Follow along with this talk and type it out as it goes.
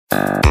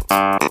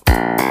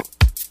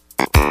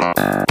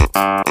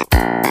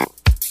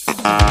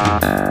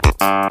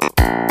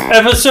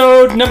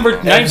Episode number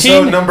 19?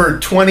 Episode number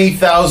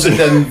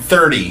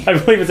 20,030. I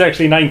believe it's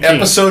actually 19.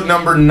 Episode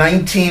number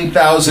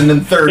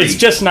 19,030. It's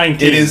just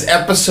 19. It is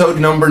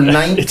episode number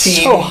 19 It's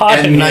so hot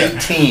and in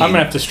 19. Here. I'm going to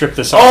have to strip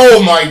this off.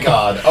 Oh my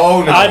god.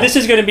 Oh no. This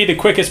is going to be the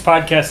quickest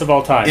podcast of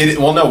all time.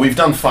 Well, no, we've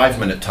done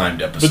 5-minute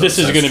timed episodes. But this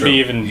is going to be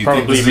You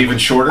probably think this is even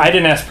shorter? I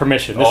didn't ask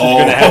permission. This is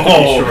going to have to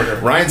be shorter.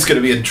 Ryan's going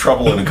to be in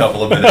trouble in a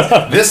couple of minutes.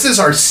 This is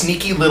our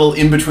sneaky little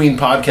in-between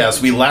podcast.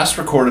 We last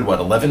recorded,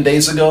 11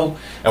 days ago?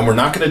 And we're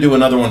not going to do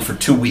another one for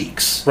 2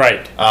 weeks.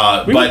 Right.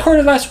 We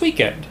recorded last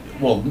weekend.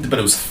 Well, but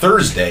it was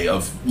Thursday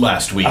of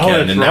last weekend,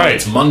 that's and now right.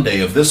 it's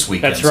Monday of this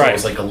weekend. That's right. So it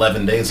was like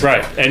 11 days ago.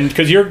 Right, and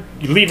because you're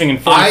leaving in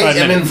 45 minutes.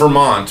 I am in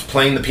Vermont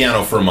playing the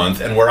piano for a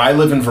month, and where I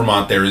live in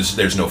Vermont,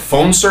 there's no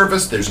phone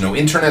service, there's no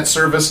internet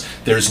service,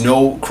 there's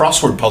no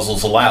crossword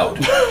puzzles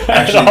allowed.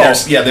 Actually,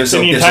 there's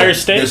in the entire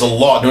state? There's a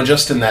law, no,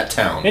 just in that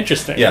town.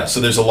 Interesting. Yeah, so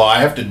there's a law. I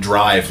have to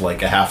drive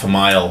like a half a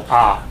mile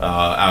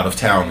out of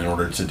town in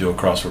order to do a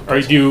crossword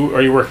puzzle.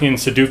 Are you working in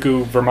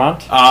Sudoku,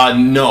 Vermont?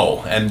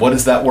 No. And what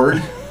is that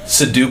word?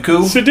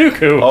 Sudoku?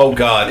 Sudoku. Oh,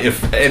 God.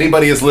 If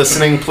anybody is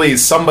listening,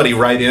 please, somebody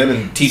write in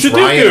and teach Sudoku.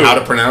 Ryan how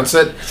to pronounce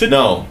it.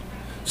 No.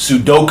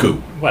 Sudoku.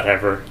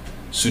 Whatever.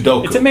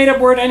 Sudoku. It's a made-up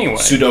word anyway.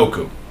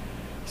 Sudoku.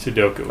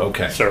 Sudoku.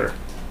 Okay. Sir.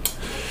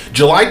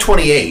 July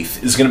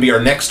 28th is going to be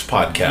our next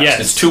podcast. Yes.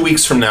 It's 2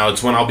 weeks from now.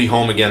 It's when I'll be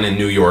home again in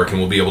New York and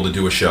we'll be able to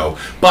do a show.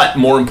 But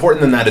more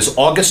important than that is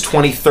August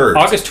 23rd.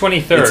 August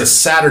 23rd. It's a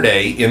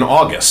Saturday in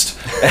August.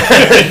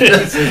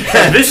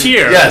 This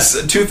year.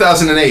 Yes,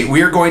 2008.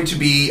 We are going to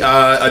be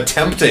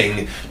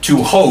attempting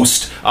to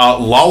host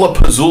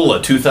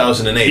Lollapuzzoola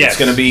 2008. Yes. It's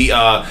going to be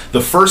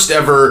the first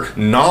ever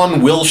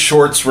non-Will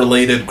Shorts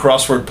related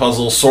crossword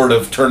puzzle sort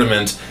of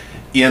tournament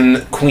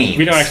in Queens.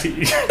 We don't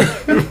actually...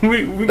 That's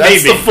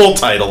maybe. the full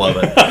title of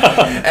it.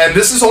 And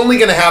this is only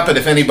going to happen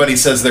if anybody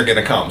says they're going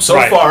to come. So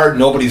far,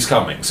 nobody's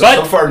coming.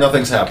 So far,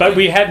 nothing's happening. But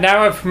we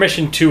now have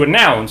permission to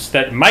announce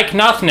that Mike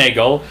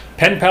Nothnagel,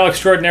 pen pal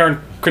extraordinaire and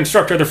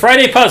constructor of the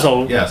Friday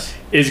Puzzle,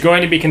 is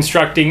going to be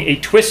constructing a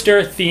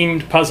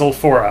Twister-themed puzzle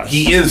for us.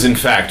 He is, in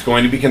fact,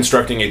 going to be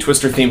constructing a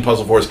Twister-themed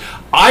puzzle for us.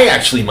 I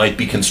actually might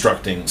be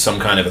constructing some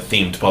kind of a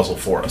themed puzzle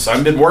for us.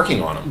 I've been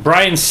working on them.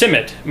 Brian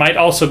Simmet might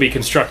also be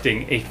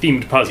constructing a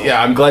themed puzzle.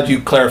 Yeah, I'm glad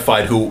you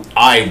clarified who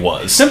I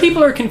was. Some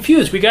people are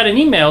confused. We got an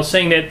email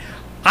saying that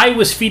I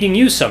was feeding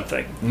you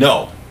something.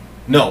 No,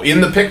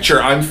 in the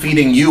picture, I'm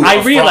feeding you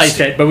I realized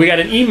that, but we got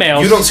an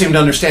email... You don't seem to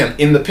understand.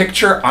 In the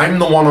picture, I'm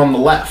the one on the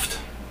left.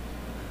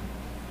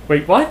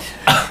 Wait, what?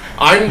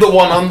 I'm the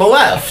one on the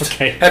left.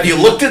 Okay. Have you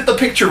looked at the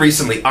picture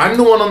recently? I'm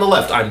the one on the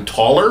left. I'm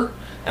taller,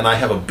 and I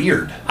have a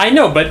beard. I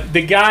know, but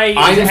the guy is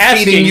I'm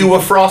asking... feeding you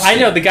a Frosty. I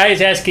know, the guy is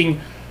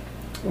asking,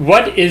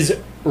 what is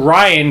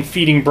Ryan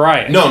feeding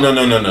Brian?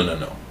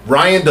 No.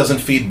 Ryan doesn't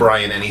feed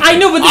Brian anything. I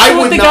know, but this is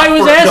what the guy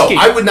was asking.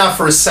 No, I would not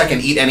for a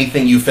second eat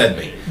anything you fed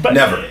me.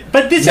 Never.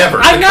 But this... Never.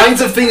 The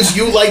kinds of things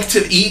you like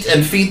to eat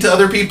and feed to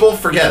other people,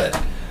 forget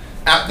it.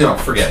 No,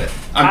 forget it.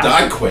 I'm done.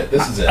 I quit.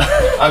 This is it.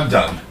 I'm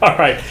done. All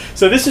right.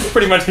 So this is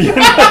pretty much the end.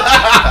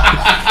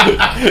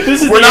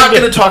 We're not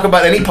going to talk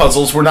about any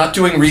puzzles. We're not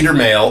doing reader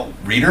mail.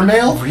 Reader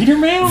mail? Reader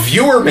mail?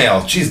 Viewer mail.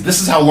 Jeez, this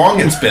is how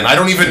long it's been. I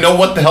don't even know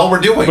what the hell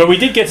we're doing. But we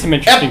did get some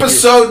interesting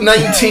Episode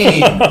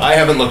 19. I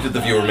haven't looked at the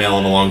viewer mail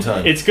in a long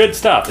time. It's good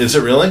stuff. Is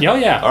it really? Oh,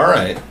 yeah. All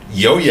right.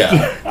 Yo,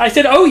 yeah. I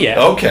said, oh,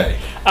 yeah. Okay.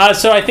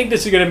 So I think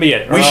this is going to be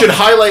it. We should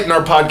highlight in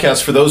our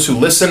podcast, for those who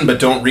listen but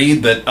don't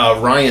read, that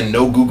Ryan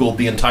no-Googled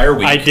the entire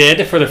week. I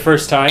did for the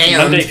first time, and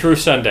Monday through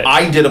Sunday.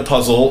 I did a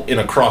puzzle in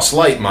a cross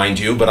light, mind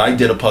you, but I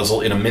did a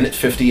puzzle in a minute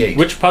 58.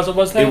 Which puzzle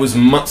was that? It was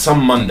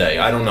some Monday.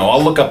 I don't know.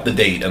 I'll look up the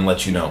date and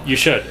let you know. You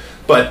should.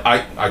 But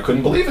I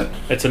couldn't believe it.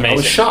 It's amazing. I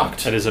was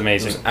shocked. That is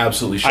amazing. I was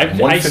absolutely shocked.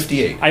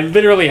 158. I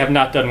literally have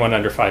not done one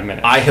under 5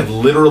 minutes. I have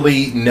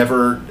literally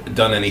never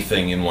done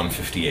anything in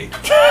 158.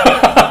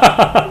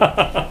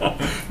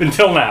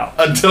 Until now.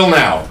 Until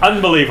now.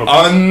 Unbelievable.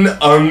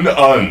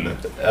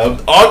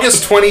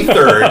 August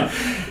 23rd.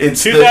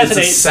 It's 2008. It's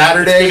a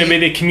Saturday. It's going to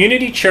be the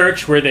community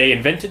church where they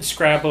invented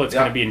Scrabble. It's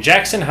going to be in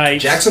Jackson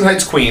Heights. Jackson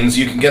Heights, Queens.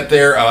 You can get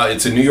there.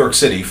 It's in New York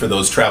City for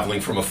those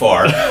traveling from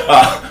afar.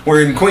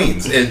 We're in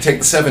Queens. Take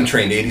the 7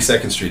 train to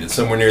 82nd Street. It's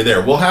somewhere near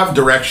there. We'll have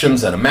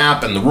directions and a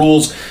map and the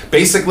rules.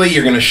 Basically,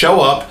 you're going to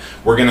show up.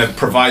 We're going to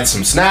provide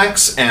some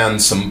snacks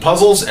and some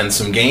puzzles and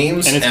some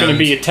games. And it's going to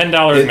be a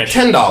 $10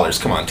 admission.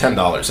 $10. Come on,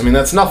 $10. I mean,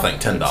 that's nothing,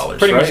 $10.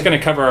 Pretty much going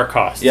to cover our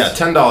costs. Yeah,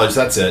 $10.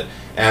 That's it.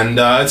 And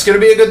it's going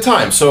to be a good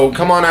time. So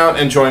come on out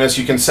and join us.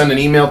 You can send an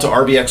email to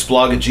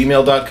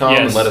rbxblog@gmail.com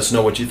and let us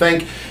know what you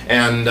think.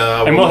 And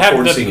we'll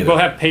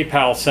have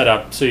PayPal set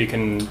up so you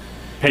can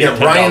pay. Yeah,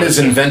 Ryan is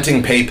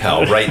inventing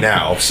PayPal right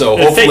now. So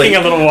it's taking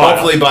a little while.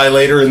 Hopefully by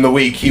later in the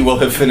week he will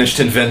have finished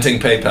inventing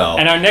PayPal.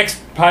 And our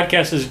next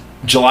podcast is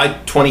July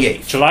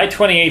 28th. July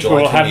 28th.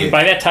 We'll have,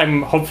 by that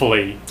time,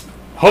 hopefully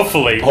we'll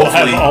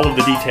have all of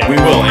the details. We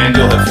will, and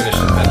you'll have finished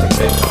inventing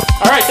PayPal.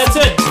 All right, that's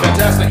it.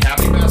 Fantastic.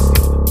 Happy Fast.